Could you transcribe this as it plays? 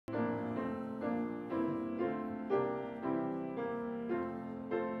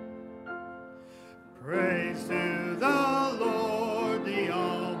Praise to the Lord, the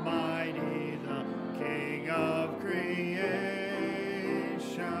Almighty, the King of creation.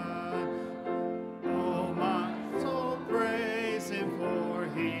 Oh, my soul, praise him, for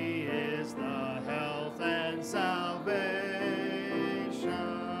he is the health and salvation.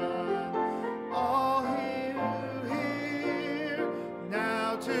 All he who hear,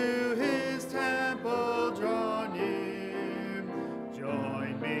 now to his temple draw near.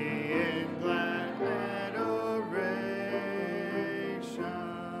 Join me in glad adoration.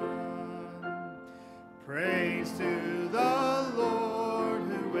 Praise to the Lord,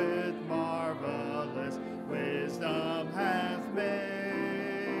 who with marvelous wisdom hath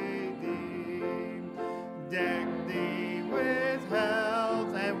made thee. Deck thee with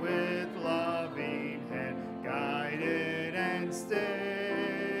health and with loving hand, guided and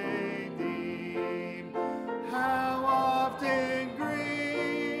stayed thee. How often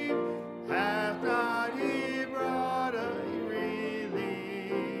grief hath not he brought a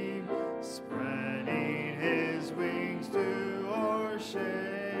relief, spreading his wings to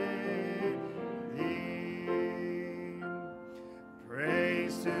o'ershade thee.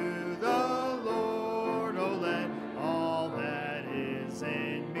 Praise to the Lord, oh let all that is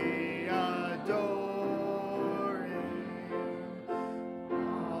in me adore him.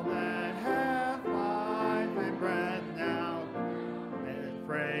 All that hath life and breath now, it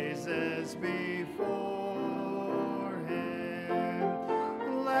praises before him.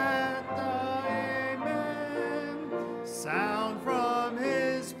 Let the amen sound from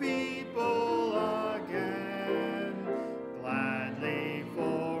his people again, gladly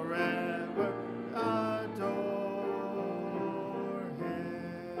forever adore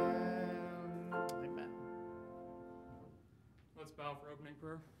him. Amen. Let's bow for opening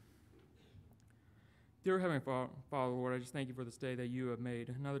prayer. Dear Heavenly Father, Lord, I just thank you for this day that you have made.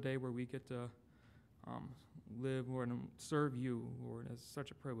 Another day where we get to live, Lord, and serve you, Lord. It's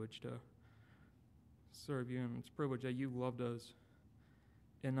such a privilege to serve you, and it's a privilege that you loved us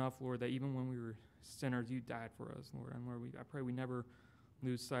enough, Lord, that even when we were sinners, you died for us, Lord. And Lord, I pray we never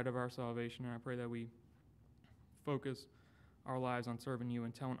lose sight of our salvation, and I pray that we focus our lives on serving you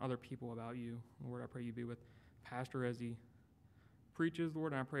and telling other people about you. Lord, I pray you be with Pastor as he preaches,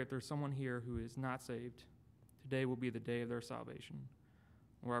 Lord, and I pray if there's someone here who is not saved, today will be the day of their salvation.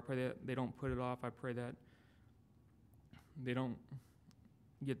 Lord, I pray that they don't put it off. I pray that they don't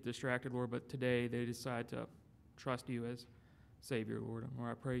get distracted, Lord, but today they decide to trust you as Savior, Lord. And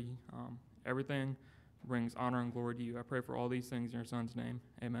Lord, I pray everything brings honor and glory to you. I pray for all these things in your Son's name.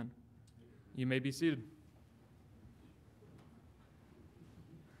 Amen. You may be seated.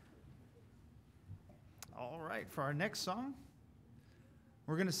 All right, for our next song,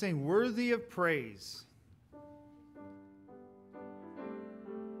 we're going to sing Worthy of Praise. There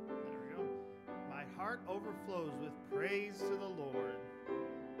we go. My heart overflows with praise to the Lord.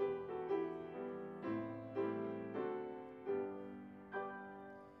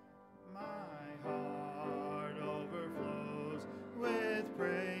 My heart overflows with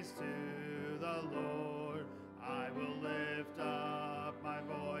praise to the Lord. I will lift up my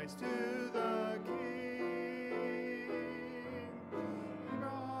voice to the King. He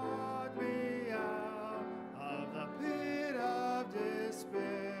brought me out of the pit of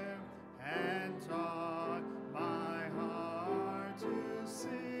despair and taught my heart to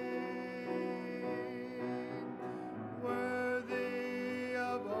sing. Worthy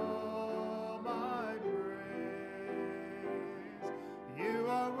of all my praise, you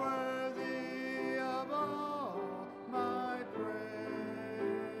are worthy of all my praise.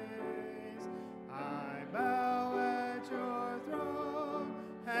 I bow at your throne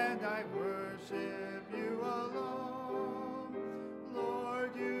and I worship you alone.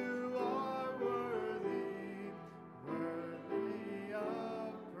 Lord, you are worthy, worthy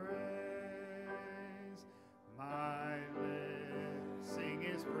of praise. My lips sing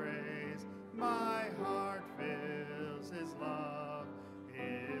his praise, my heart fills his love.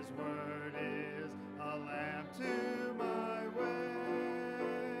 His word is a lamp to my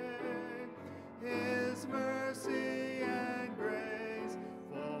way. His mercy and grace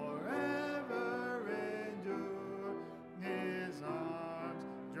forever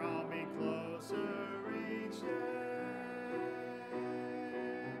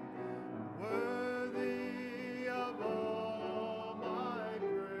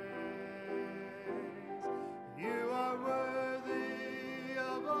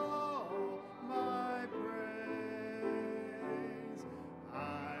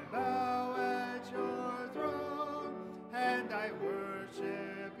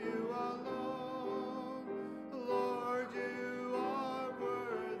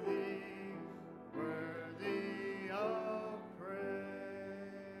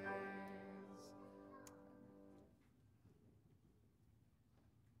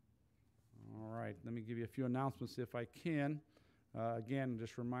let me give you a few announcements if I can. Again,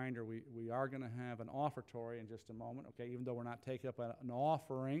 just a reminder, we are going to have an offertory in just a moment, okay, even though we're not taking up an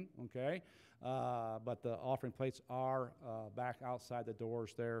offering, okay, but the offering plates are back outside the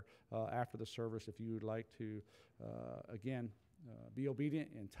doors there after the service. If you would like to, again, be obedient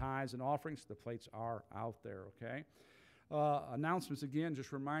in tithes and offerings, the plates are out there, okay. Announcements again,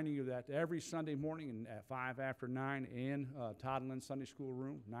 just reminding you that every Sunday morning at 5 after 9 in Todd and Lynn Sunday School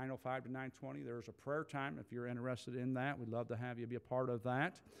room, 9:05 to 9:20, there's a prayer time. If you're interested in that, we'd love to have you be a part of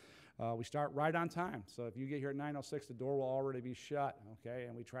that. We start right on time, so if you get here at 9:06, the door will already be shut, okay,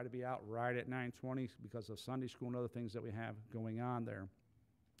 and we try to be out right at 9:20 because of Sunday school and other things that we have going on there.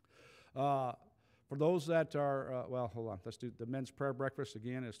 For those that are, well, hold on. Let's do the men's prayer breakfast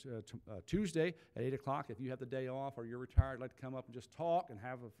again. Is Tuesday at 8 o'clock. If you have the day off or you're retired, like to come up and just talk and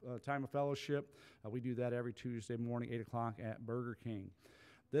have a time of fellowship, we do that every Tuesday morning, 8 o'clock at Burger King.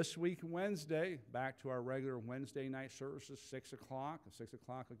 This week, Wednesday, back to our regular Wednesday night services, 6 o'clock. At 6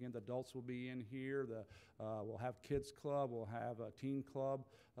 o'clock, again, the adults will be in here. We'll have kids club. We'll have a teen club.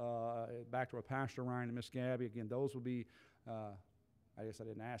 Back to our Pastor Ryan and Miss Gabby. Again, those will be... I guess I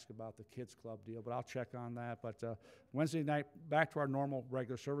didn't ask about the kids club deal, but I'll check on that. But Wednesday night, back to our normal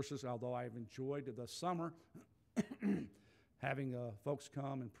regular services, although I've enjoyed the summer having folks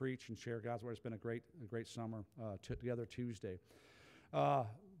come and preach and share God's word. It's been a great summer together Tuesday.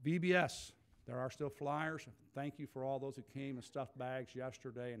 VBS, there are still flyers. Thank you for all those who came and stuffed bags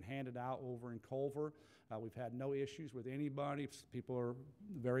yesterday and handed out over in Culver. We've had no issues with anybody. People are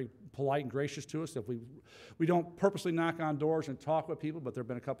very polite and gracious to us. If we don't purposely knock on doors and talk with people, but there have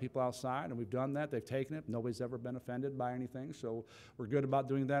been a couple people outside, and we've done that. They've taken it. Nobody's ever been offended by anything, so we're good about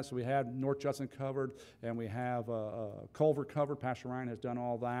doing that. So we have North Judson covered, and we have Culver covered. Pastor Ryan has done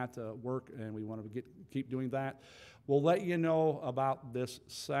all that work, and we want to keep doing that. We'll let you know about this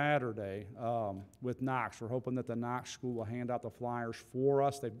Saturday with Knox. We're hoping that the Knox School will hand out the flyers for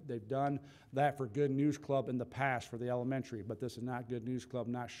us. They've done that for Good News Club in the past for the elementary, but this is not Good News Club,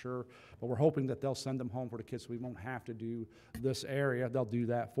 not sure. But we're hoping that they'll send them home for the kids so we won't have to do this area. They'll do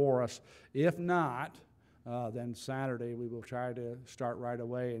that for us. If not, then Saturday we will try to start right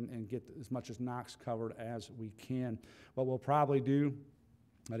away and get as much as Knox covered as we can. What we'll probably do,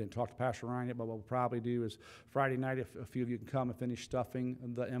 I didn't talk to Pastor Ryan yet, but what we'll probably do is Friday night, if a few of you can come and finish stuffing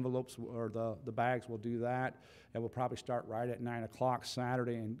the envelopes or the bags, we'll do that. And we'll probably start right at 9 o'clock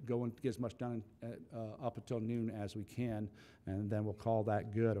Saturday and go and get as much done up until noon as we can. And then we'll call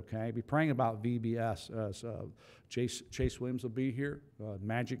that good, okay? Be praying about VBS. Chase Williams will be here,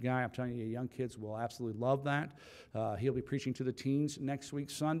 magic guy. I'm telling you, young kids will absolutely love that. He'll be preaching to the teens next week,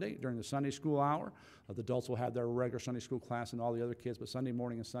 Sunday, during the Sunday school hour. The adults will have their regular Sunday school class and all the other kids, but Sunday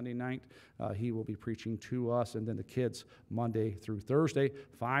morning and Sunday night, he will be preaching to us. And then the kids, Monday through Thursday,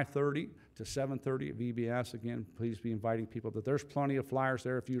 5:30 to 7:30 at VBS. Again, please be inviting people. But there's plenty of flyers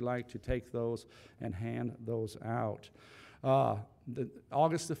there if you'd like to take those and hand those out.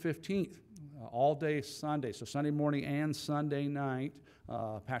 August the 15th, all day Sunday, so Sunday morning and Sunday night,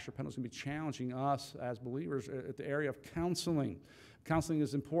 Pastor Pendle's going to be challenging us as believers at the area of counseling. Counseling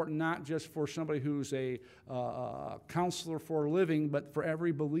is important not just for somebody who's a counselor for a living, but for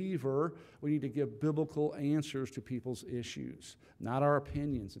every believer. We need to give biblical answers to people's issues, not our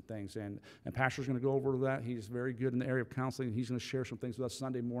opinions and things. And Pastor's going to go over that. He's very good in the area of counseling. He's going to share some things with us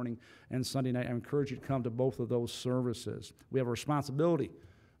Sunday morning and Sunday night. I encourage you to come to both of those services. We have a responsibility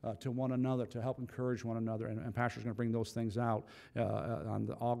to one another, to help encourage one another. And Pastor's going to bring those things out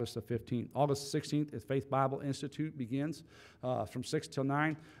on August the 15th. August 16th, is Faith Bible Institute begins from 6 till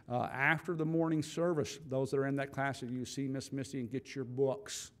 9. After the morning service, those that are in that class, if you see Miss Misty, and get your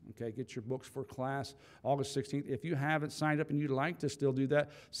books, okay? Get your books for class, August 16th. If you haven't signed up and you'd like to still do that,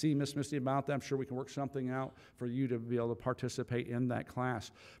 see Miss Misty about that. I'm sure we can work something out for you to be able to participate in that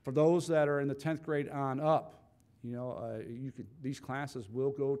class. For those that are in the 10th grade on up, you know, these classes will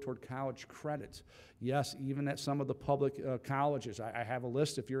go toward college credits. Yes, even at some of the public colleges. I have a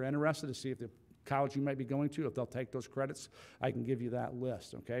list if you're interested to see if the college you might be going to, if they'll take those credits, I can give you that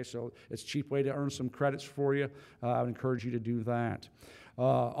list, okay? So it's a cheap way to earn some credits for you. I would encourage you to do that.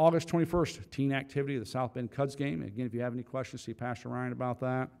 August 21st, teen activity, the South Bend Cuds game. Again, if you have any questions, see Pastor Ryan about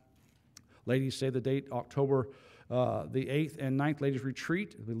that. Ladies, say the date, October the 8th and 9th, ladies'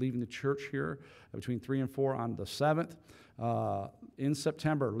 retreat. We'll be leaving the church here between 3 and 4 on the 7th. In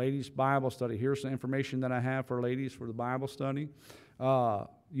September, ladies' Bible study. Here's the information that I have for ladies for the Bible study.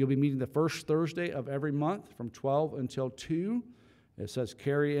 You'll be meeting the first Thursday of every month from 12 until 2. It says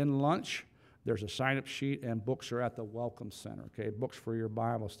carry in lunch. There's a sign-up sheet, and books are at the Welcome Center, okay? Books for your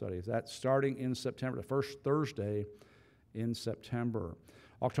Bible studies. That's starting in September, the first Thursday in September.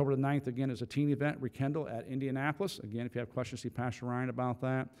 October the 9th, again, is a teen event, Rekindle at Indianapolis. Again, if you have questions, see Pastor Ryan about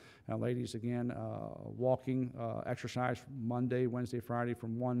that. Ladies, again, walking exercise Monday, Wednesday, Friday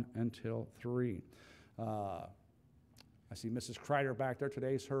from 1 until 3. I see Mrs. Kreider back there.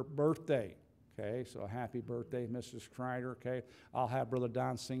 Today's her birthday. Okay, so happy birthday, Mrs. Kreider. Okay, I'll have Brother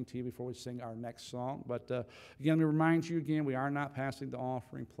Don sing to you before we sing our next song. But again, let me remind you again, we are not passing the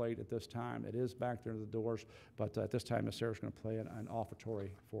offering plate at this time. It is back there at the doors. But at this time, Miss Sarah's going to play an offertory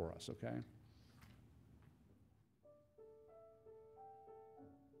for us. Okay.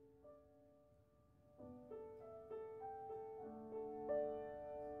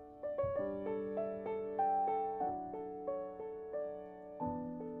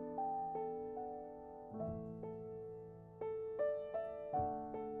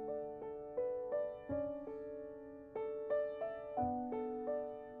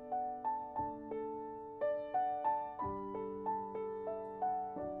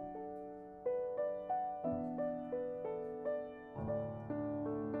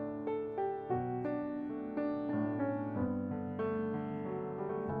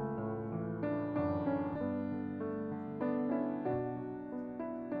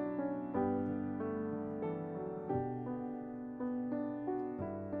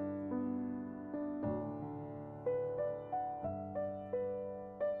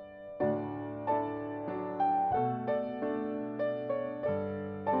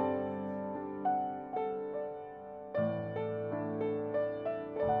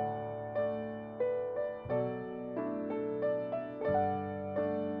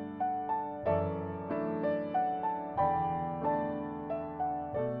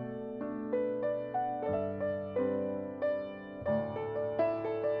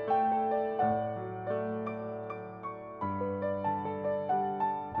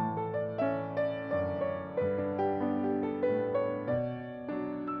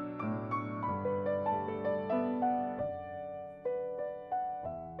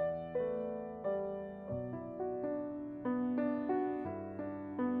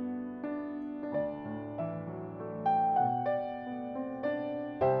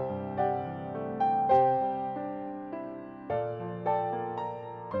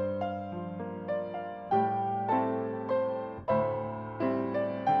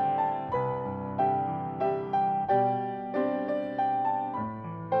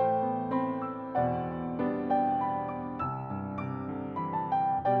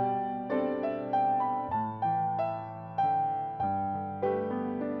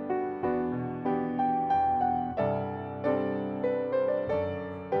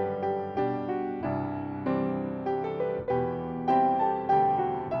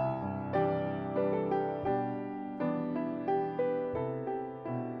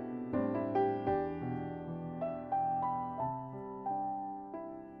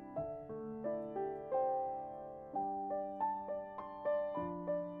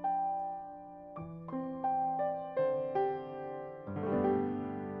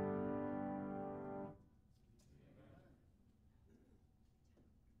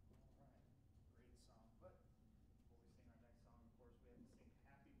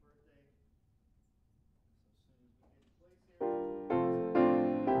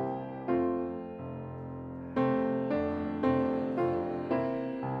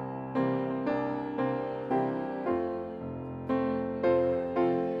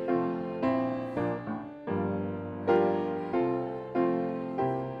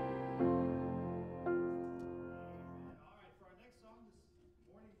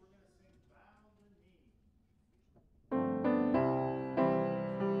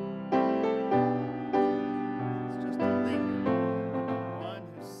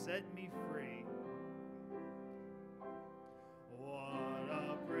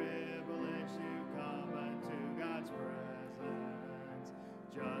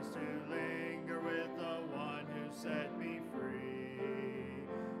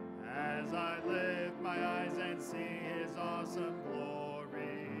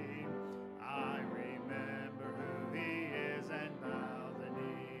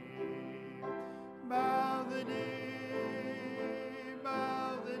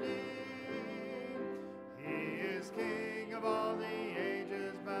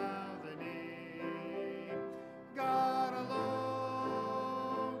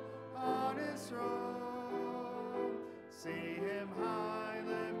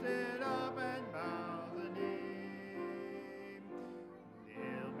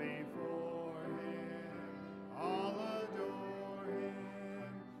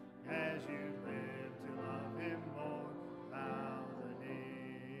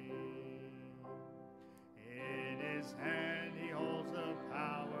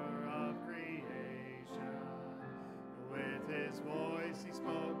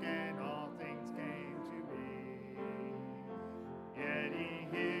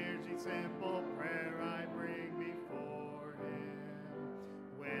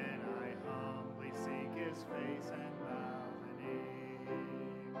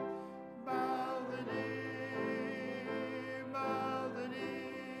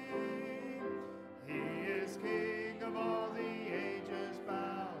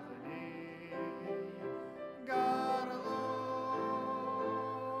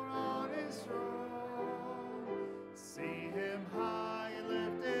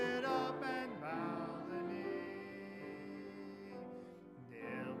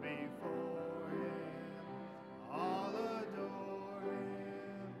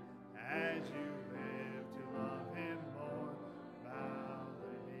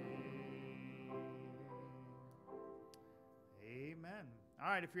 Amen. All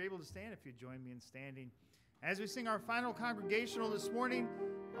right, if you're able to stand, if you join me in standing. As we sing our final congregational this morning,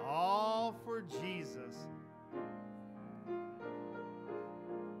 All for Jesus.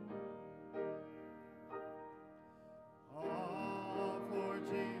 All for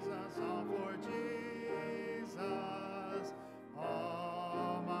Jesus, all for Jesus,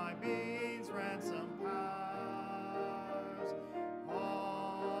 all my being's ransom powers,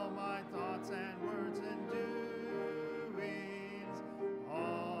 all my thoughts and words and doings,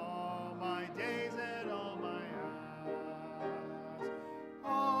 all my days and all my hours,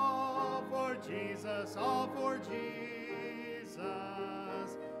 all for Jesus, all for Jesus,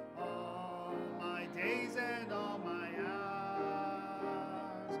 all my days and all my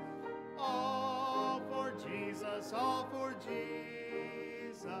hours, all for Jesus, all for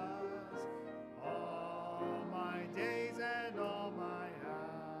Jesus, all my days and all my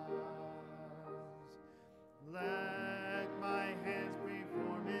hours. Let my hands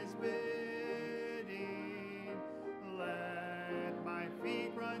perform his bidding, let my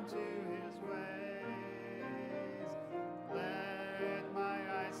feet run to his ways, let my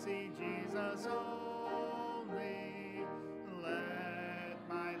eyes see Jesus only, let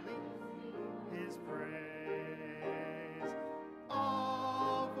my lips his praise.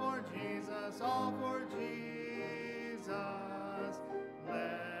 All for Jesus, all for Jesus,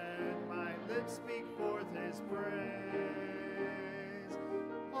 let my lips speak forth his praise.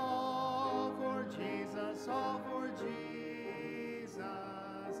 All for Jesus, all for Jesus,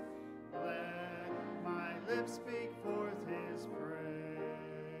 let my lips speak forth his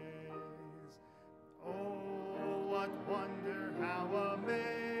praise. Oh, what wonder, how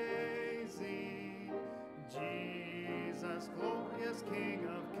amazing, Jesus, glorious King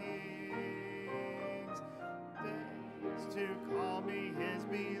of kings, days to call me his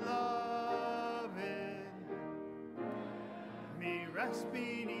beloved, me rest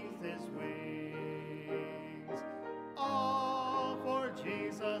beneath his wings. All for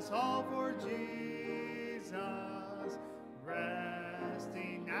Jesus, all for Jesus,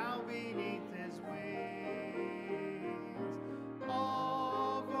 resting now beneath his wings.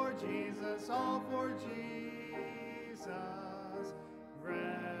 All for Jesus, all for Jesus,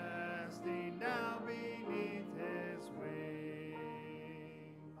 resting now beneath his wings.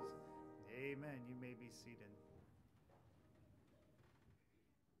 Amen. You may be seated.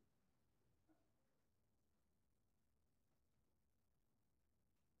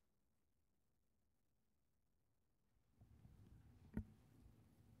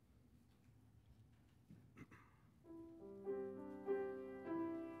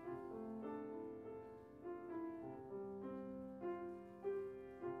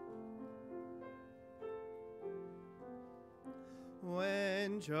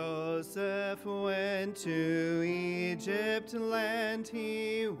 When Joseph went to Egypt land,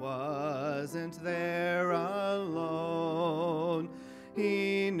 he wasn't there alone.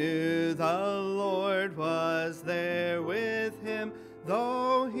 He knew the Lord was there with him,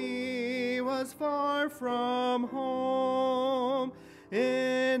 though he was far from home.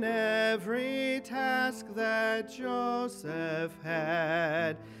 In every task that Joseph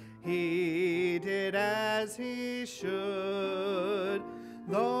had, he did as he should,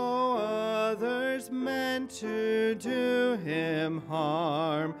 though others meant to do him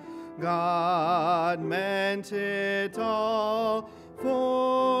harm. God meant it all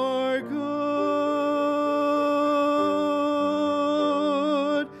for good.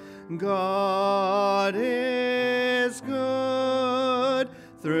 God is good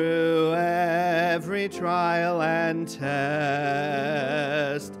through every trial and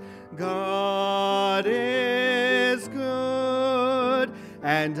test. God is good,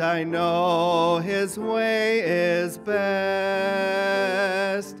 and I know his way is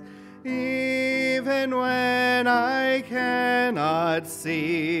best. Even when I cannot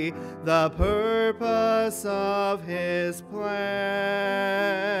see the purpose of his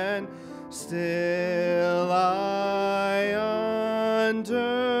plan, still I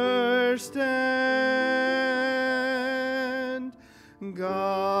understand.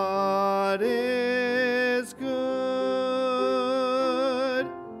 God is good.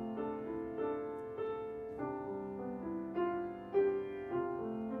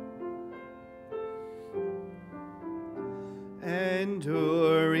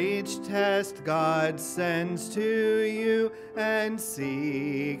 Endure each test God sends to you, and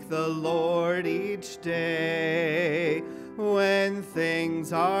seek the Lord each day. When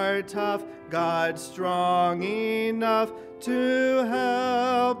things are tough, God's strong enough to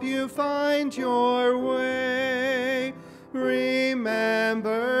help you find your way.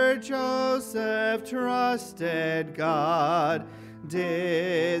 Remember, Joseph trusted God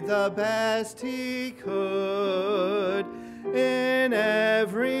did the best he could. In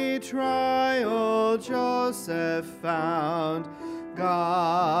every trial Joseph found,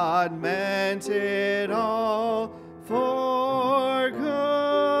 God meant it all for good.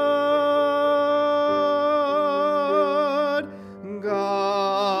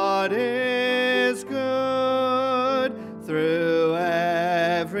 God is good through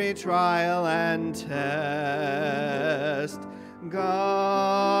every trial and test.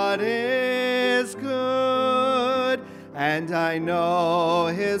 God is good, and I know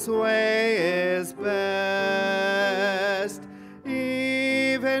his way is best.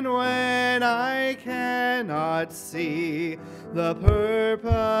 Even when I cannot see the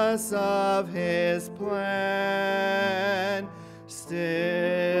purpose of his plan,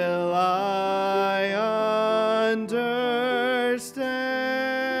 still I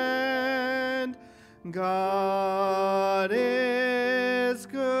understand. God is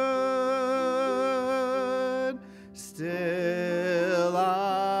good, still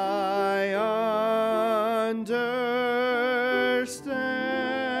I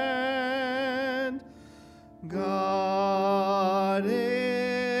understand. God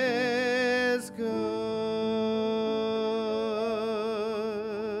is good.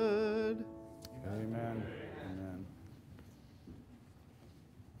 Amen. Amen.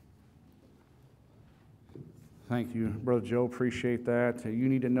 Thank you, Brother Joe. Appreciate that. You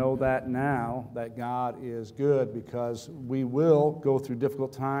need to know that now, that God is good, because we will go through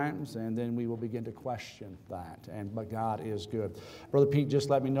difficult times, and then we will begin to question that. But God is good. Brother Pete just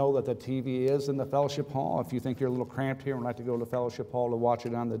let me know that the TV is in the fellowship hall. If you think you're a little cramped here and would like to go to the fellowship hall to watch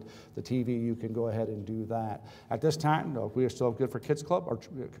it on the TV, you can go ahead and do that. At this time, we are still good for Kids Club or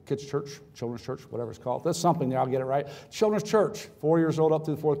Kids Church, Children's Church, whatever it's called. There's something there. I'll get it right. Children's Church, 4 years old up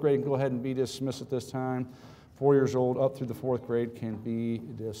through the 4th grade, can go ahead and be dismissed at this time. 4 years old up through the 4th grade can be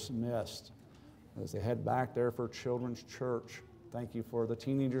dismissed. As they head back there for Children's Church, thank you for the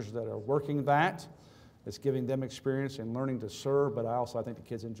teenagers that are working that. It's giving them experience and learning to serve, but I think the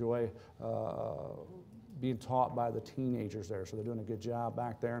kids enjoy being taught by the teenagers there, so they're doing a good job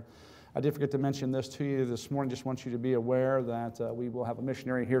back there. I did forget to mention this to you this morning. Just want you to be aware that we will have a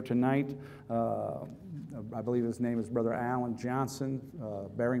missionary here tonight. I believe his name is Brother Alan Johnson,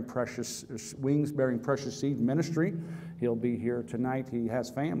 Bearing Precious Seed Ministry. He'll be here tonight. He has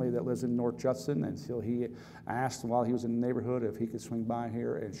family that lives in North Judson, and so he asked while he was in the neighborhood if he could swing by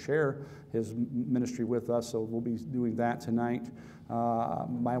here and share his ministry with us, so we'll be doing that tonight.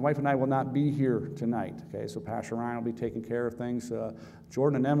 My wife and I will not be here tonight, okay, so Pastor Ryan will be taking care of things.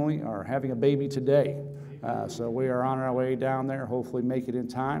 Jordan and Emily are having a baby today, so we are on our way down there, hopefully make it in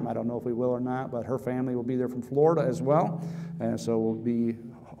time. I don't know if we will or not, but her family will be there from Florida as well, and so we'll be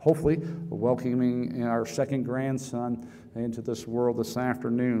hopefully welcoming our second grandson into this world this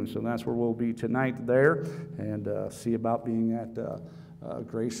afternoon. So that's where we'll be tonight there, and see about being at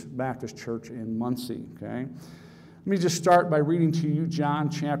Grace Baptist Church in Muncie, okay? Let me just start by reading to you John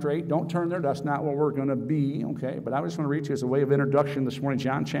chapter 8. Don't turn there. That's not what we're going to be, okay? But I just want to read to you as a way of introduction this morning,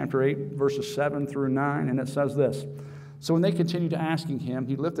 John chapter 8, verses 7 through 9, and it says this. So when they continued asking him,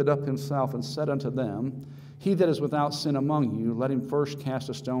 he lifted up himself and said unto them, He that is without sin among you, let him first cast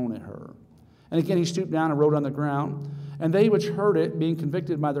a stone at her. And again he stooped down and wrote on the ground. And they which heard it, being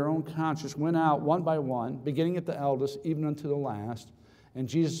convicted by their own conscience, went out one by one, beginning at the eldest, even unto the last. And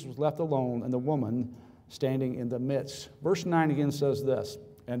Jesus was left alone, and the woman standing in the midst. Verse 9 again says this,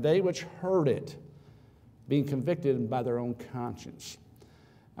 and they which heard it, being convicted by their own conscience.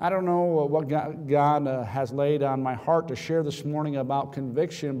 I don't know what God has laid on my heart to share this morning about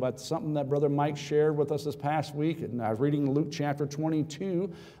conviction, but something that Brother Mike shared with us this past week. And I was reading Luke chapter 22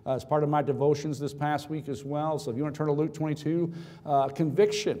 as part of my devotions this past week as well. So if you want to turn to Luke 22,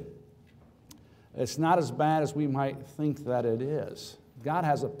 conviction. It's not as bad as we might think that it is. God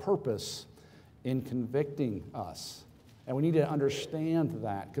has a purpose in convicting us, and we need to understand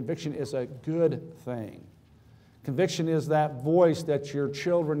that. Conviction is a good thing. Conviction is that voice that your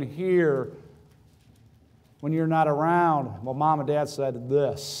children hear when you're not around. Well, Mom and Dad said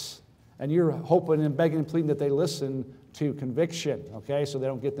this, and you're hoping and begging and pleading that they listen to conviction, okay, so they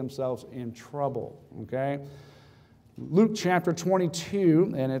don't get themselves in trouble, okay? Luke chapter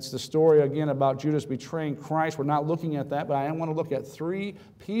 22, and it's the story again about Judas betraying Christ. We're not looking at that, but I want to look at 3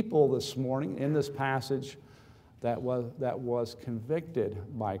 people this morning in this passage that was convicted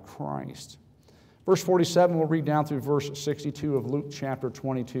by Christ. Verse 47, we'll read down through verse 62 of Luke chapter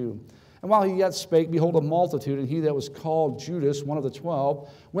 22. And while he yet spake, behold, a multitude, and he that was called Judas, one of the 12,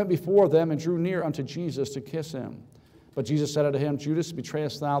 went before them and drew near unto Jesus to kiss him. But Jesus said unto him, Judas,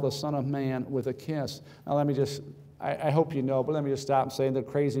 betrayest thou the Son of Man with a kiss? Now let me just I hope you know, but let me just stop and say, in the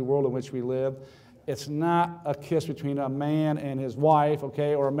crazy world in which we live, it's not a kiss between a man and his wife,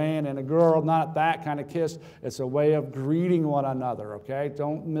 okay, or a man and a girl, not that kind of kiss. It's a way of greeting one another, okay?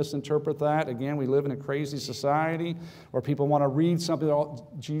 Don't misinterpret that. Again, we live in a crazy society where people want to read something, oh,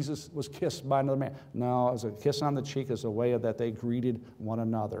 Jesus was kissed by another man. No, it was a kiss on the cheek as a way of that they greeted one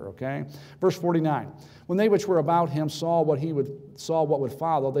another, okay? Verse 49, when they which were about him saw what would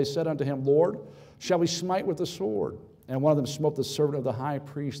follow, they said unto him, Lord, shall we smite with the sword? And one of them smote the servant of the high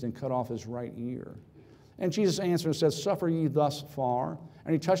priest and cut off his right ear. And Jesus answered and said, Suffer ye thus far?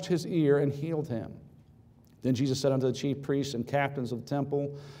 And he touched his ear and healed him. Then Jesus said unto the chief priests and captains of the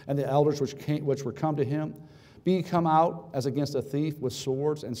temple and the elders which were come to him, Be ye come out as against a thief with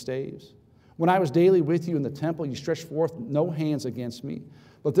swords and staves? When I was daily with you in the temple, ye stretched forth no hands against me.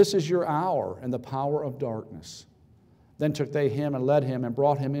 But this is your hour and the power of darkness. Then took they him and led him and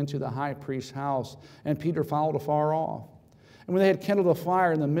brought him into the high priest's house. And Peter followed afar off. And when they had kindled a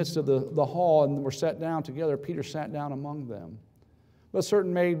fire in the midst of the hall and were sat down together, Peter sat down among them. But a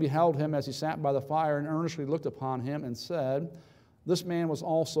certain maid beheld him as he sat by the fire and earnestly looked upon him and said, This man was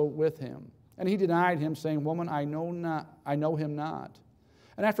also with him. And he denied him, saying, Woman, I know him not.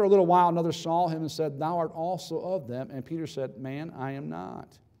 And after a little while another saw him and said, Thou art also of them. And Peter said, Man, I am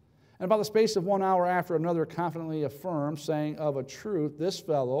not. And about the space of 1 hour after, another confidently affirmed, saying, Of a truth, this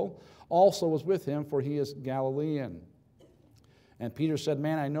fellow also was with him, for he is Galilean. And Peter said,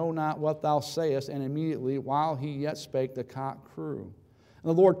 Man, I know not what thou sayest. And immediately, while he yet spake, the cock crew. And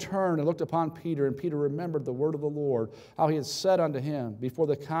the Lord turned and looked upon Peter, and Peter remembered the word of the Lord, how he had said unto him, Before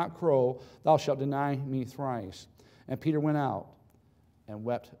the cock crow, thou shalt deny me thrice. And Peter went out and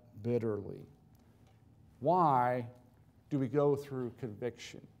wept bitterly. Why do we go through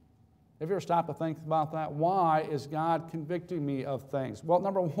conviction? Have you ever stopped to think about that? Why is God convicting me of things? Well,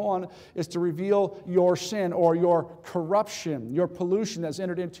 number one is to reveal your sin or your corruption, your pollution that's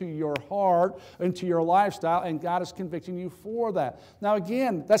entered into your heart, into your lifestyle, and God is convicting you for that. Now,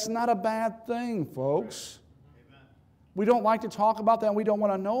 again, that's not a bad thing, folks. Amen. We don't like to talk about that, and we don't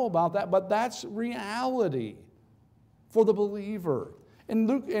want to know about that, but that's reality for the believer.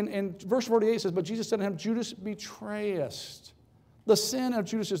 In verse 48 it says, But Jesus said to him, Judas, betrayest. The sin of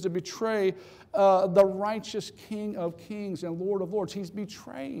Judas is to betray the righteous King of kings and Lord of lords. He's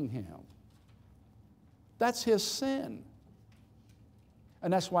betraying him. That's his sin.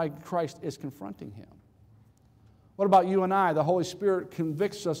 And that's why Christ is confronting him. What about you and I? The Holy Spirit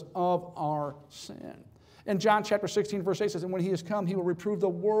convicts us of our sin. In John chapter 16, verse 8 says, And when he is come, he will reprove the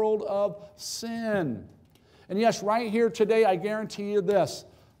world of sin. And yes, right here today, I guarantee you this.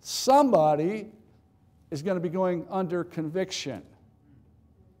 Somebody is going to be going under conviction.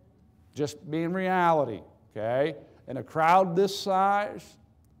 Just being reality, okay? In a crowd this size,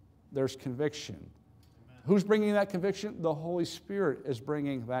 there's conviction. Amen. Who's bringing that conviction? The Holy Spirit is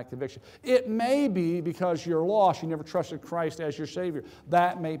bringing that conviction. It may be because you're lost, you never trusted Christ as your Savior.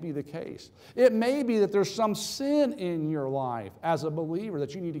 That may be the case. It may be that there's some sin in your life as a believer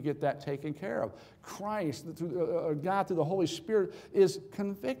that you need to get that taken care of. Christ, God through the Holy Spirit, is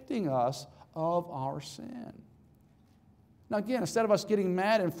convicting us of our sin. Now again, instead of us getting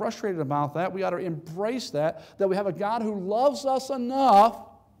mad and frustrated about that, we ought to embrace that we have a God who loves us enough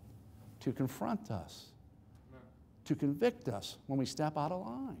to confront us, to convict us when we step out of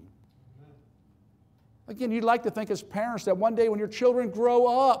line. Again, you'd like to think as parents that one day when your children grow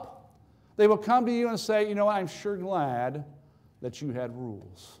up, they will come to you and say, You know, I'm sure glad that you had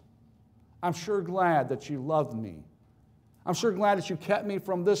rules. I'm sure glad that you loved me. I'm sure glad that you kept me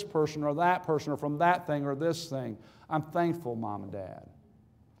from this person or from that thing or this thing. I'm thankful, Mom and Dad.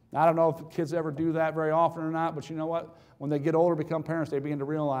 Now, I don't know if kids ever do that very often or not, but you know what? When they get older, become parents, they begin to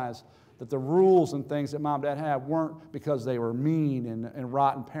realize that the rules and things that Mom and Dad had weren't because they were mean and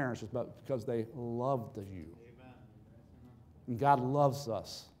rotten parents, but because they loved you. Amen. And God loves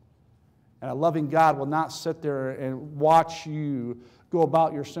us. And a loving God will not sit there and watch you go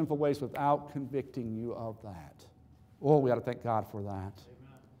about your sinful ways without convicting you of that. Oh, we ought to thank God for that. Amen.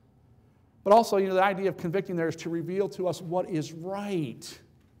 But also, you know, the idea of convicting there is to reveal to us what is right.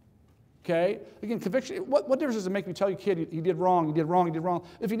 Okay? Again, conviction, what difference does it make if you tell your kid he did wrong, he did wrong, he did wrong,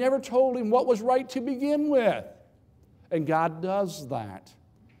 if you never told him what was right to begin with? And God does that.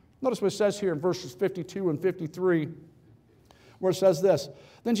 Notice what it says here in verses 52 and 53, where it says this,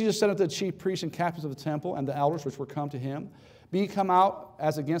 Then Jesus said unto the chief priests and captains of the temple and the elders which were come to him, Be ye come out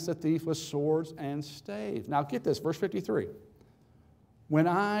as against a thief with swords and staves. Now get this, verse 53. When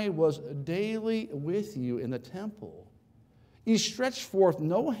I was daily with you in the temple, ye stretched forth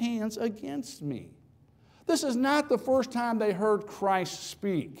no hands against me. This is not the first time they heard Christ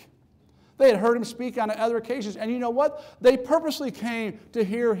speak. They had heard him speak on other occasions. And you know what? They purposely came to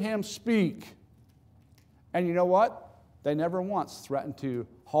hear him speak. And you know what? They never once threatened to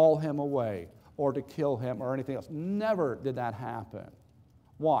haul him away or to kill him or anything else. Never did that happen.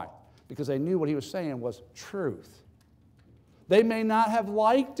 Why? Because they knew what he was saying was truth. They may not have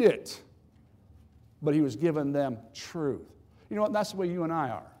liked it, but he was giving them truth. You know what? That's the way you and I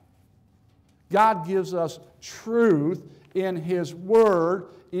are. God gives us truth in his word,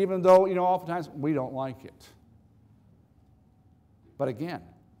 even though, oftentimes we don't like it. But again,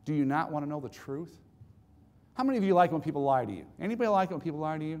 do you not want to know the truth? How many of you like when people lie to you? Anybody like it when people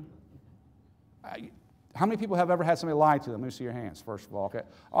lie to you? How many people have ever had somebody lie to them? Let me see your hands, first of all. Okay.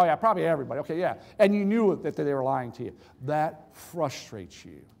 Oh, yeah, probably everybody. Okay, yeah. And you knew that they were lying to you. That frustrates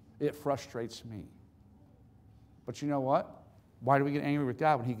you. It frustrates me. But you know what? Why do we get angry with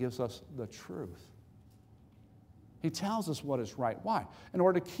God when he gives us the truth? He tells us what is right. Why? In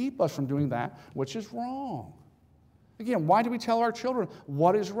order to keep us from doing that which is wrong. Again, why do we tell our children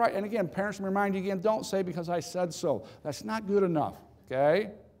what is right? And again, parents remind you again, don't say because I said so. That's not good enough,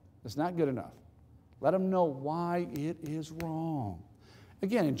 okay? That's not good enough. Let them know why it is wrong.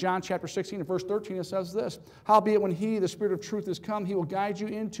 Again, in John chapter 16 and verse 13, it says this, howbeit when he, the Spirit of truth, is come, he will guide you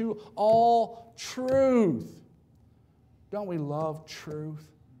into all truth. Don't we love truth?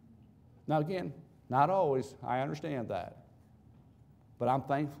 Now again, not always, I understand that. But I'm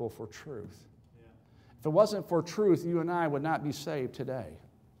thankful for truth. If it wasn't for truth, you and I would not be saved today.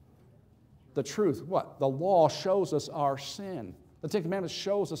 The truth, what? The law shows us our sin. The Ten Commandments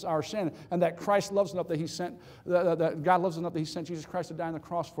shows us our sin, and that Christ loves enough that he sent, that God loves enough that he sent Jesus Christ to die on the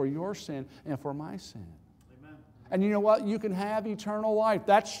cross for your sin and for my sin. Amen. And you know what? You can have eternal life.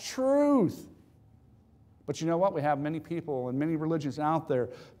 That's truth. But you know what? We have many people and many religions out there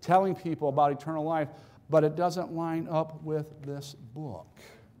telling people about eternal life, but it doesn't line up with this book.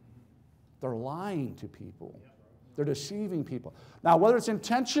 They're lying to people. They're deceiving people. Now, whether it's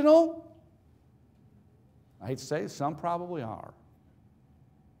intentional, I hate to say it, some probably are,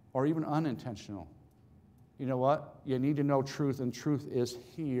 or even unintentional. You know what? You need to know truth, and truth is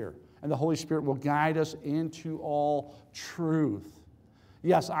here. And the Holy Spirit will guide us into all truth.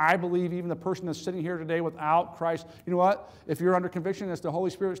 Yes, I believe even the person that's sitting here today without Christ, you know what? If you're under conviction, it's the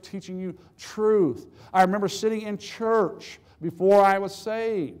Holy Spirit is teaching you truth. I remember sitting in church before I was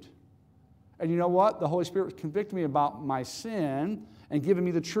saved. And you know what? The Holy Spirit was convicting me about my sin and giving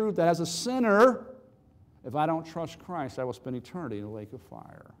me the truth that as a sinner, if I don't trust Christ, I will spend eternity in a lake of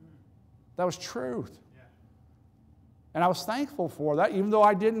fire. That was truth. And I was thankful for that. Even though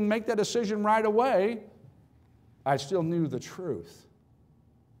I didn't make that decision right away, I still knew the truth.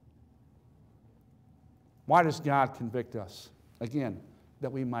 Why does God convict us? Again,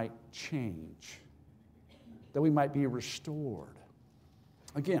 that we might change, that we might be restored.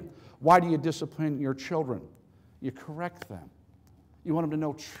 Again, why do you discipline your children? You correct them. You want them to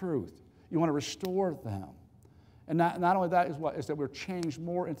know truth. You want to restore them. And not only that is that we're changed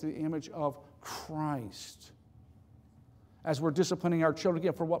more into the image of Christ. As we're disciplining our children,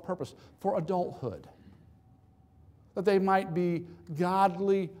 again, for what purpose? For adulthood. That they might be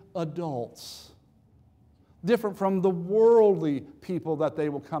godly adults. Different from the worldly people that they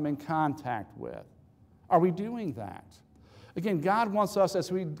will come in contact with. Are we doing that? Again, God wants us, as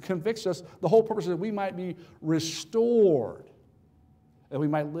He convicts us, the whole purpose is that we might be restored, that we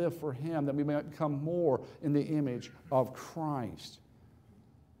might live for Him, that we might become more in the image of Christ.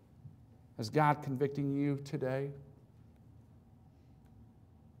 Is God convicting you today?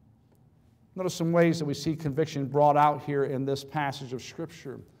 Notice some ways that we see conviction brought out here in this passage of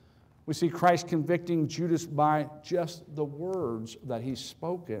Scripture. We see Christ convicting Judas by just the words that He's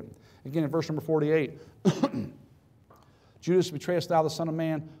spoken. Again, in verse number 48, Judas, betrayest thou the Son of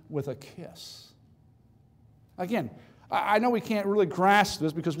Man with a kiss. Again, I know we can't really grasp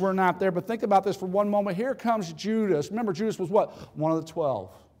this because we're not there, but think about this for one moment. Here comes Judas. Remember, Judas was what? One of the 12.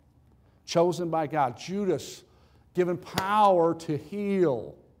 Chosen by God. Judas, given power to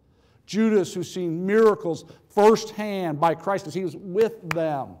heal. Judas, who's seen miracles firsthand by Christ as He was with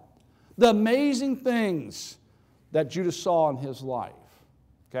them. The amazing things that Judas saw in his life.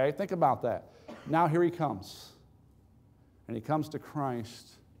 Okay, think about that. Now here he comes. And he comes to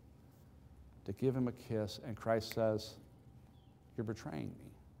Christ to give him a kiss, and Christ says, "You're betraying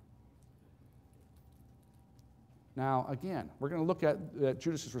me." Now, again, we're going to look at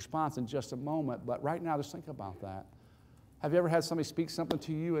Judas' response in just a moment, but right now, just think about that. Have you ever had somebody speak something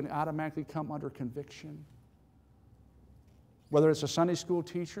to you and automatically come under conviction? Whether it's a Sunday school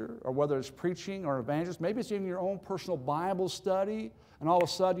teacher, or whether it's preaching or evangelist, maybe it's even your own personal Bible study, and all of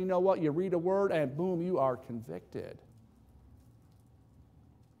a sudden, you know what, you read a word and boom, you are convicted.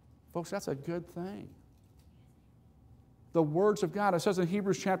 Folks, that's a good thing. The words of God. It says in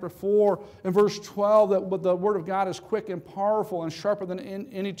Hebrews chapter 4 and verse 12 that the word of God is quick and powerful and sharper than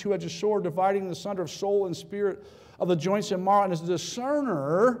any two-edged sword, dividing the sunder of soul and spirit, of the joints and marrow, and is a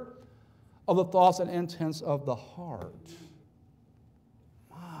discerner of the thoughts and intents of the heart.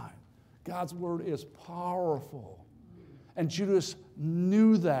 My, God's word is powerful. And Judas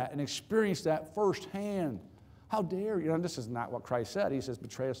knew that and experienced that firsthand. How dare you? This is not what Christ said. He says,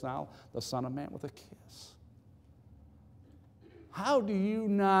 betray us now, the Son of Man, with a kiss. How do you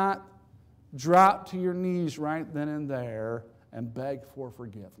not drop to your knees right then and there and beg for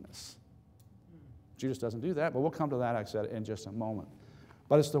forgiveness? Judas doesn't do that, but we'll come to that, like I said, in just a moment.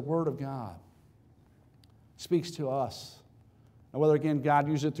 But it's the Word of God. It speaks to us. And whether, again, God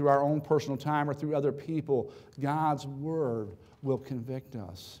uses it through our own personal time or through other people, God's Word will convict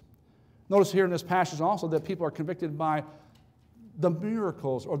us. Notice here in this passage also that people are convicted by the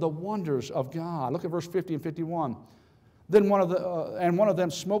miracles or the wonders of God. Look at verse 50 and 51. Then one of them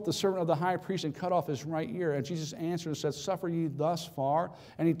smote the servant of the high priest and cut off his right ear. And Jesus answered and said, suffer ye thus far?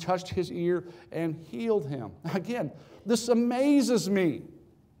 And he touched his ear and healed him. Again, this amazes me.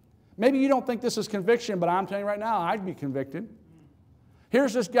 Maybe you don't think this is conviction, but I'm telling you right now, I'd be convicted.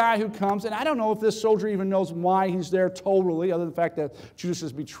 Here's this guy who comes, and I don't know if this soldier even knows why he's there totally, other than the fact that Judas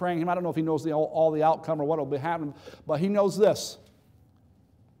is betraying him. I don't know if he knows all the outcome or what will be happening, but he knows this.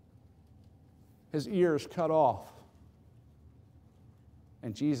 His ear is cut off.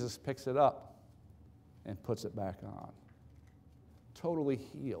 And Jesus picks it up and puts it back on. Totally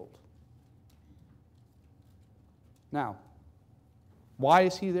healed. Now, why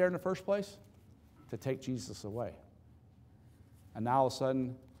is he there in the first place? To take Jesus away. And now all of a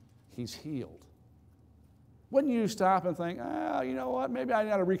sudden, he's healed. Wouldn't you stop and think, you know what, maybe I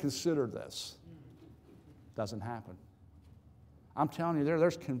got to reconsider this? Doesn't happen. I'm telling you,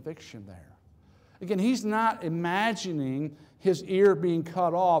 there's conviction there. Again, he's not imagining his ear being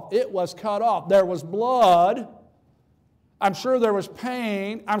cut off. It was cut off. There was blood. I'm sure there was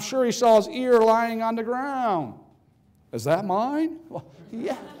pain. I'm sure he saw his ear lying on the ground. Is that mine? Well,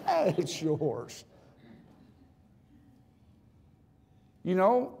 yeah, it's yours. You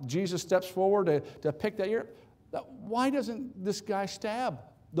know, Jesus steps forward to pick that ear. Why doesn't this guy stab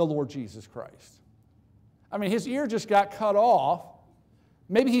the Lord Jesus Christ? I mean, his ear just got cut off.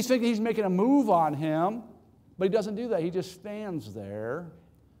 Maybe he's thinking he's making a move on him, but he doesn't do that. He just stands there.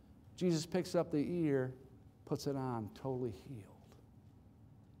 Jesus picks up the ear, puts it on, totally healed.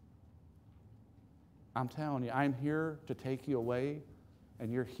 I'm telling you, I'm here to take you away,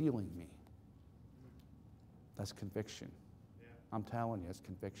 and you're healing me. That's conviction. Yeah. I'm telling you, it's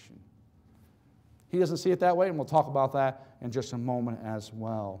conviction. He doesn't see it that way, and we'll talk about that in just a moment as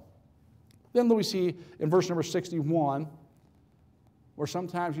well. Then we see in verse number 61, where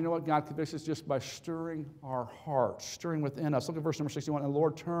sometimes, you know what, God convicts us just by stirring our hearts, stirring within us. Look at verse number 61. And the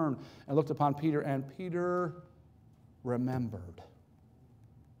Lord turned and looked upon Peter, and Peter remembered.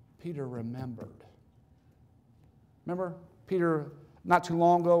 Peter remembered. Remember, Peter, not too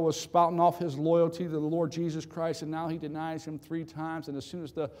long ago, was spouting off his loyalty to the Lord Jesus Christ, and now he denies him 3 times, and as soon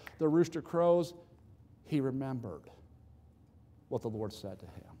as the rooster crows, he remembered what the Lord said to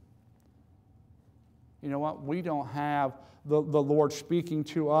him. You know what? We don't have the Lord speaking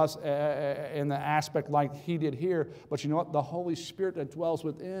to us in the aspect like he did here, but you know what? The Holy Spirit that dwells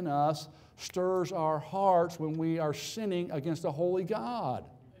within us stirs our hearts when we are sinning against a holy God.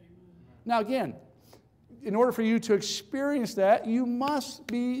 Now again, in order for you to experience that, you must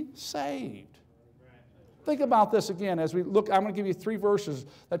be saved. Think about this again as we look. I'm going to give you 3 verses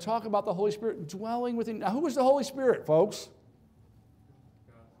that talk about the Holy Spirit dwelling within. Now, who is the Holy Spirit, folks?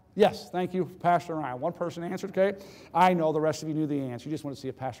 Yes, thank you, Pastor Ryan. One person answered, okay? I know the rest of you knew the answer. You just want to see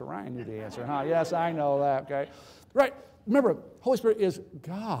if Pastor Ryan knew the answer, huh? Yes, I know that, okay? Right. Remember, Holy Spirit is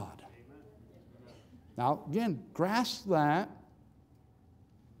God. Now, again, grasp that.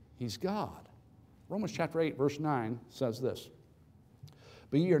 He's God. Romans chapter 8, verse 9 says this.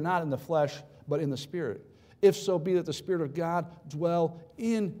 But ye are not in the flesh, but in the Spirit. If so be that the Spirit of God dwell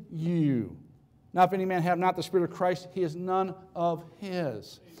in you. Now, if any man have not the Spirit of Christ, he is none of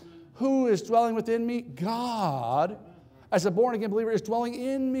his. Who is dwelling within me? God, as a born-again believer, is dwelling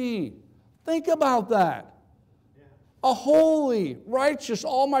in me. Think about that. A holy, righteous,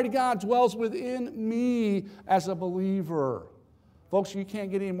 almighty God dwells within me as a believer. Folks, you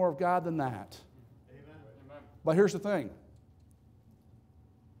can't get any more of God than that. Amen. But here's the thing.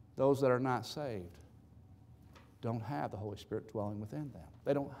 Those that are not saved don't have the Holy Spirit dwelling within them.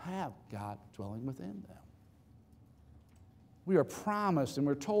 They don't have God dwelling within them. We are promised and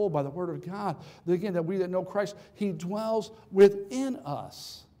we're told by the Word of God that, again, that we that know Christ, He dwells within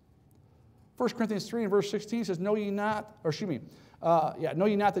us. 1 Corinthians 3 and verse 16 says, know ye not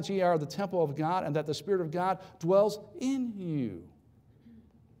that ye are the temple of God, and that the Spirit of God dwells in you.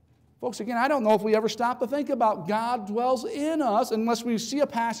 Folks, again, I don't know if we ever stop to think about God dwells in us unless we see a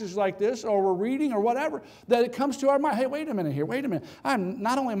passage like this or we're reading or whatever, that it comes to our mind. Hey, wait a minute here, wait a minute.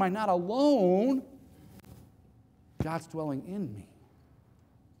 Not only am I not alone, God's dwelling in me.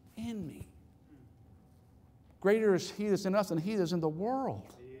 In me. Greater is He that's in us than he that's in the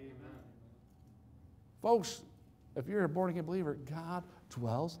world. Amen. Folks, if you're a born-again believer, God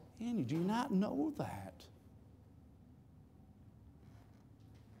dwells in you. Do you not know that?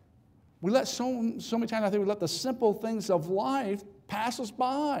 We let so many times, I think we let the simple things of life pass us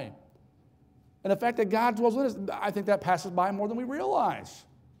by. And the fact that God dwells within us, I think that passes by more than we realize.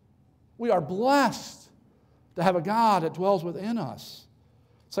 We are blessed to have a God that dwells within us.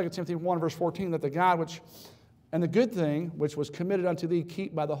 2 Timothy 1 verse 14, that the God which, and the good thing which was committed unto thee,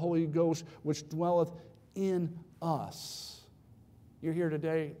 keep by the Holy Ghost which dwelleth in us. You're here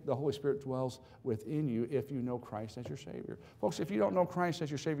today, the Holy Spirit dwells within you if you know Christ as your Savior. Folks, if you don't know Christ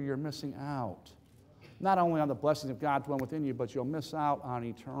as your Savior, you're missing out. Not only on the blessings of God dwelling within you, but you'll miss out on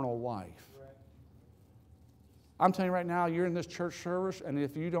eternal life. I'm telling you right now, you're in this church service, and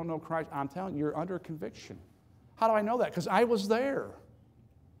if you don't know Christ, I'm telling you, you're under conviction. How do I know that? Because I was there.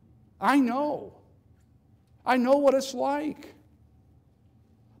 I know. I know what it's like.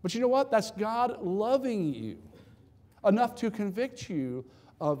 But you know what? That's God loving you enough to convict you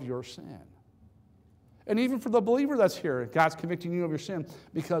of your sin. And even for the believer that's here, God's convicting you of your sin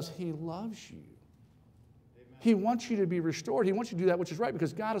because He loves you. Amen. He wants you to be restored. He wants you to do that which is right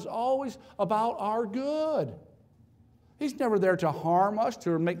because God is always about our good. He's never there to harm us,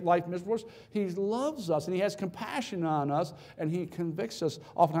 to make life miserable for us. He loves us and He has compassion on us, and He convicts us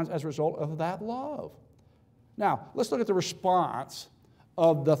oftentimes as a result of that love. Now, let's look at the response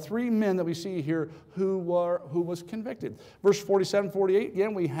of the three men that we see here who was convicted. Verse 47, 48,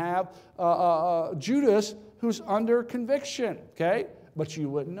 again, we have Judas who's under conviction, okay? But you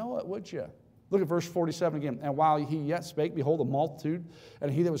wouldn't know it, would you? Look at verse 47 again. And while he yet spake, behold, a multitude,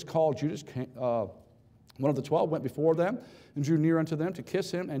 and he that was called Judas, one of the 12, went before them and drew near unto them to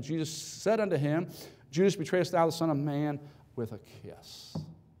kiss him. And Jesus said unto him, Judas, betrayest thou the Son of Man with a kiss?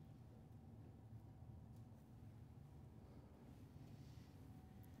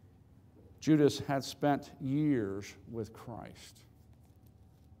 Judas had spent years with Christ.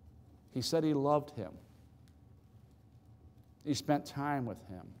 He said he loved Him. He spent time with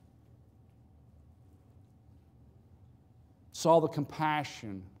Him. Saw the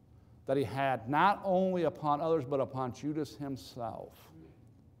compassion that He had not only upon others but upon Judas himself.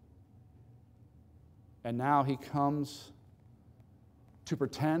 And now he comes to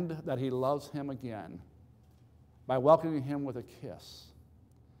pretend that he loves him again by welcoming him with a kiss.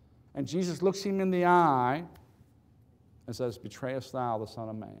 And Jesus looks him in the eye and says, betrayest thou the Son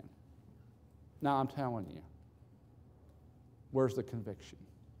of Man? Now I'm telling you, where's the conviction?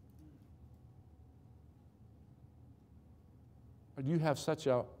 Or do you have such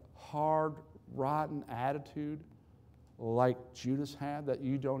a hard, rotten attitude like Judas had that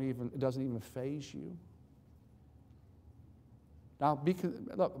it doesn't even faze you? Now,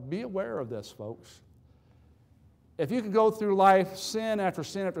 be aware of this, folks. If you can go through life sin after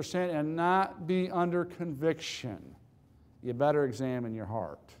sin after sin and not be under conviction, you better examine your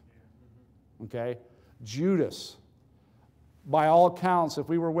heart. Okay? Judas, by all accounts, if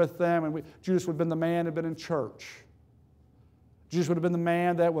we were with them, Judas would have been the man that had been in church. Judas would have been the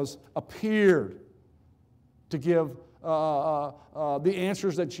man that appeared to give the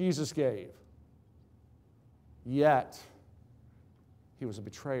answers that Jesus gave. Yet, he was a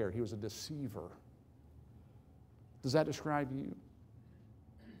betrayer. He was a deceiver. Does that describe you?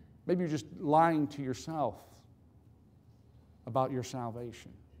 Maybe you're just lying to yourself about your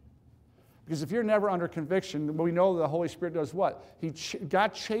salvation. Because if you're never under conviction, we know the Holy Spirit does what?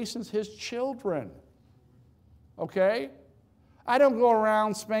 God chastens His children. Okay? I don't go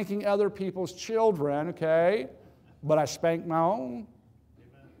around spanking other people's children, okay? But I spank my own.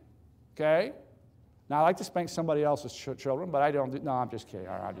 Okay? Now, I like to spank somebody else's children, but I don't do, no, I'm just kidding.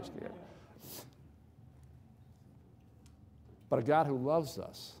 All right, I'm just kidding. But a God who loves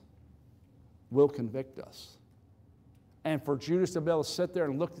us will convict us. And for Judas to be able to sit there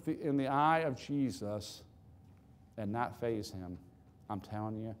and look in the eye of Jesus and not faze him, I'm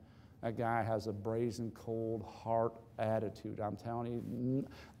telling you, that guy has a brazen, cold heart attitude. I'm telling you,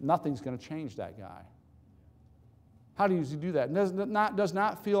 nothing's going to change that guy. How does he do that? Does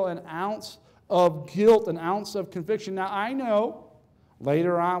not feel an ounce of guilt, an ounce of conviction. Now, I know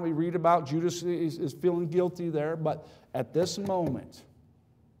later on we read about Judas is feeling guilty there, but at this moment,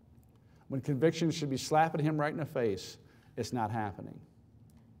 When conviction should be slapping him right in the face, it's not happening.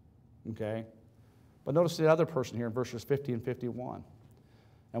 Okay? But notice the other person here in verses 50 and 51.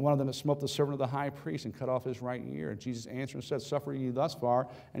 And one of them that smote the servant of the high priest and cut off his right ear. And Jesus answered and said, Suffer ye thus far?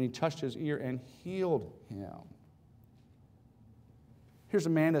 And he touched his ear and healed him. Here's a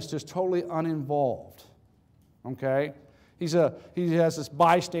man that's just totally uninvolved. Okay? He has this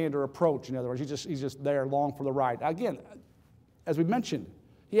bystander approach, in other words. He's just there along for the ride. Again, as we mentioned,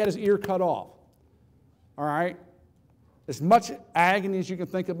 he had his ear cut off. All right? As much agony as you can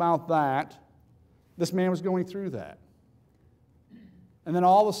think about that, this man was going through that. And then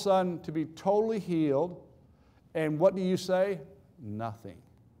all of a sudden, to be totally healed, and what do you say? Nothing.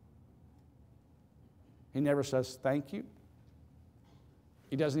 He never says thank you.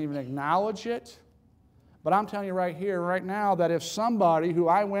 He doesn't even acknowledge it. But I'm telling you right here, right now, that if somebody who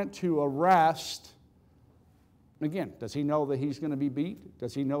I went to arrest, again, does he know that he's going to be beat?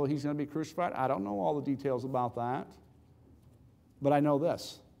 Does he know that he's going to be crucified? I don't know all the details about that. But I know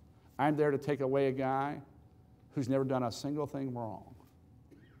this. I'm there to take away a guy who's never done a single thing wrong.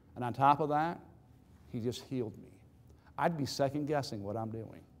 And on top of that, he just healed me. I'd be second-guessing what I'm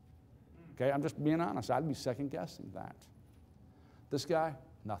doing. Okay, I'm just being honest. I'd be second-guessing that. This guy,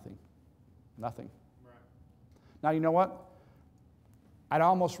 nothing. Nothing. Right. Now, you know what? I'd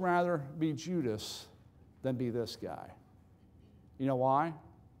almost rather be Judas than be this guy. You know why?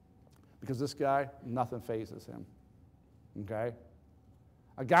 Because this guy, nothing phases him. Okay?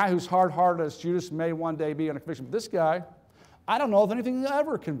 A guy who's hard-hearted as Judas may one day be on a conviction. But this guy, I don't know if anything will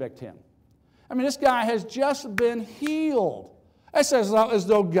ever convict him. I mean, this guy has just been healed. It's as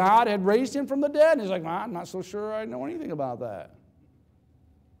though God had raised him from the dead. And he's like, well, I'm not so sure I know anything about that.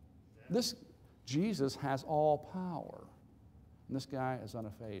 This Jesus has all power. And this guy is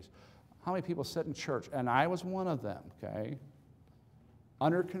unfazed. How many people sit in church? And I was one of them, okay?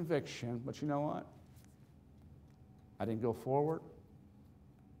 Under conviction, but you know what? I didn't go forward.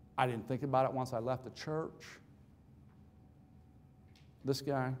 I didn't think about it once I left the church. This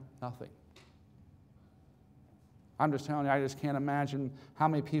guy, nothing. I'm just telling you, I just can't imagine how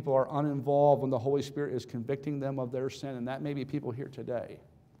many people are uninvolved when the Holy Spirit is convicting them of their sin, and that may be people here today.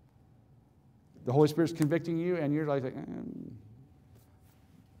 The Holy Spirit's convicting you, and you're like,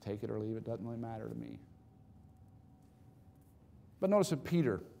 take it or leave it, doesn't really matter to me. But notice that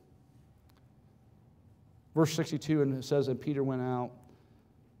Peter, verse 62, and it says that Peter went out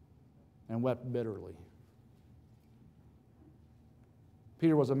and wept bitterly.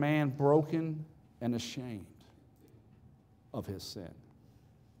 Peter was a man broken and ashamed of his sin.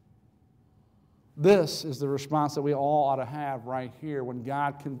 This is the response that we all ought to have right here when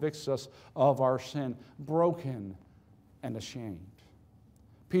God convicts us of our sin, broken and ashamed.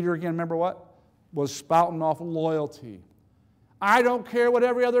 Peter, again, remember what? Was spouting off loyalty. I don't care what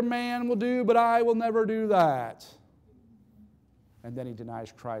every other man will do, but I will never do that. And then he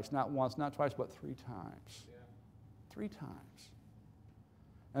denies Christ, not once, not twice, but 3 times. 3 times.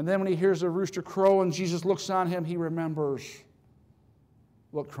 And then when he hears the rooster crow and Jesus looks on him, he remembers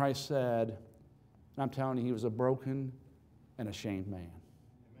what Christ said. And I'm telling you, he was a broken and ashamed man.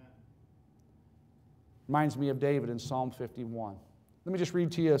 Amen. Reminds me of David in Psalm 51. Let me just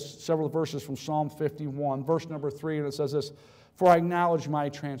read to you several verses from Psalm 51. Verse number 3, and it says this, For I acknowledge my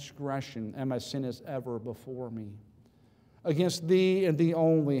transgression, and my sin is ever before me. Against thee and thee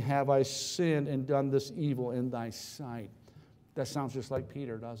only have I sinned and done this evil in thy sight. That sounds just like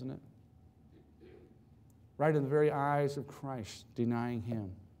Peter, doesn't it? Right in the very eyes of Christ, denying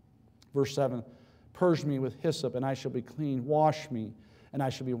him. Verse 7, Purge me with hyssop, and I shall be clean. Wash me, and I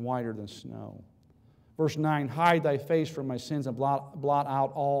shall be whiter than snow. Verse 9, Hide thy face from my sins and blot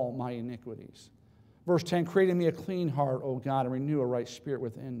out all my iniquities. Verse 10, Create in me a clean heart, O God, and renew a right spirit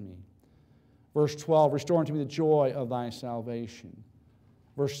within me. Verse 12, Restore unto me the joy of thy salvation.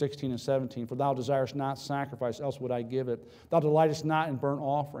 Verse 16 and 17, For thou desirest not sacrifice, else would I give it. Thou delightest not in burnt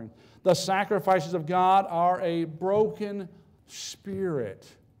offering. The sacrifices of God are a broken spirit,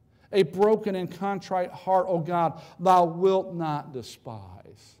 a broken and contrite heart, O God, thou wilt not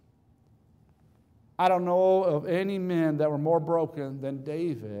despise. I don't know of any men that were more broken than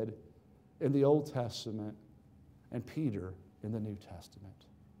David in the Old Testament and Peter in the New Testament.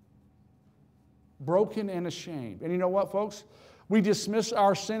 Broken and ashamed. And you know what, folks? We dismiss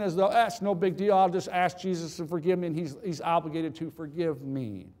our sin as though, that's no big deal. I'll just ask Jesus to forgive me, and he's obligated to forgive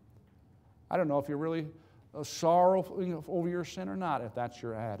me. I don't know if you're really sorrowful over your sin or not, if that's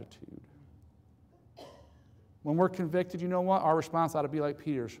your attitude. When we're convicted, you know what? Our response ought to be like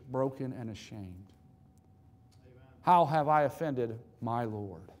Peter's, broken and ashamed. Amen. How have I offended my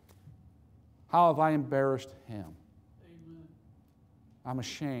Lord? How have I embarrassed him? Amen. I'm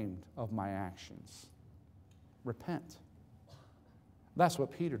ashamed of my actions. Repent. That's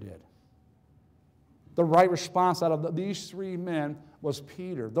what Peter did. The right response out of these three men was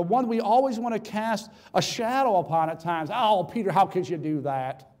Peter. The one we always want to cast a shadow upon at times. Oh, Peter, how could you do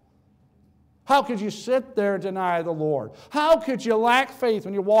that? How could you sit there and deny the Lord? How could you lack faith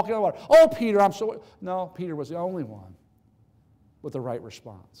when you're walking on the water? Oh, Peter, I'm so... No, Peter was the only one with the right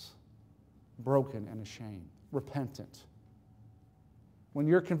response. Broken and ashamed. Repentant. When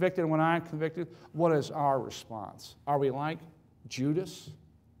you're convicted and when I'm convicted, what is our response? Are we like Judas?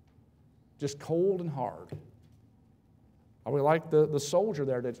 Just cold and hard? Are we like the soldier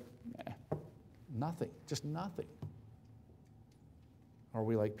there that, nothing, just nothing? Or are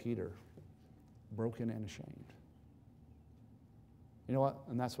we like Peter, broken and ashamed? You know what?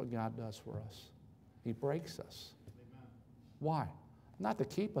 And that's what God does for us. He breaks us. Amen. Why? Not to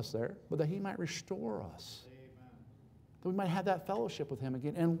keep us there, but that He might restore us. Amen. That we might have that fellowship with Him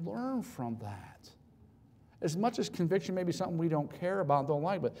again and learn from that. As much as conviction may be something we don't care about and don't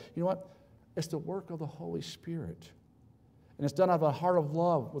like, but you know what? It's the work of the Holy Spirit. And it's done out of a heart of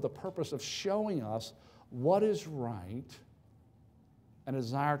love with the purpose of showing us what is right and a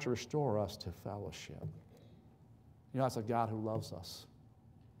desire to restore us to fellowship. You know, that's a God who loves us,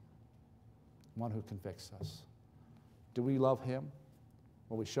 one who convicts us. Do we love Him?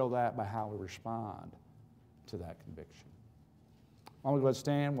 Well, we show that by how we respond to that conviction. Why don't we go ahead and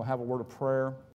stand? We'll have a word of prayer.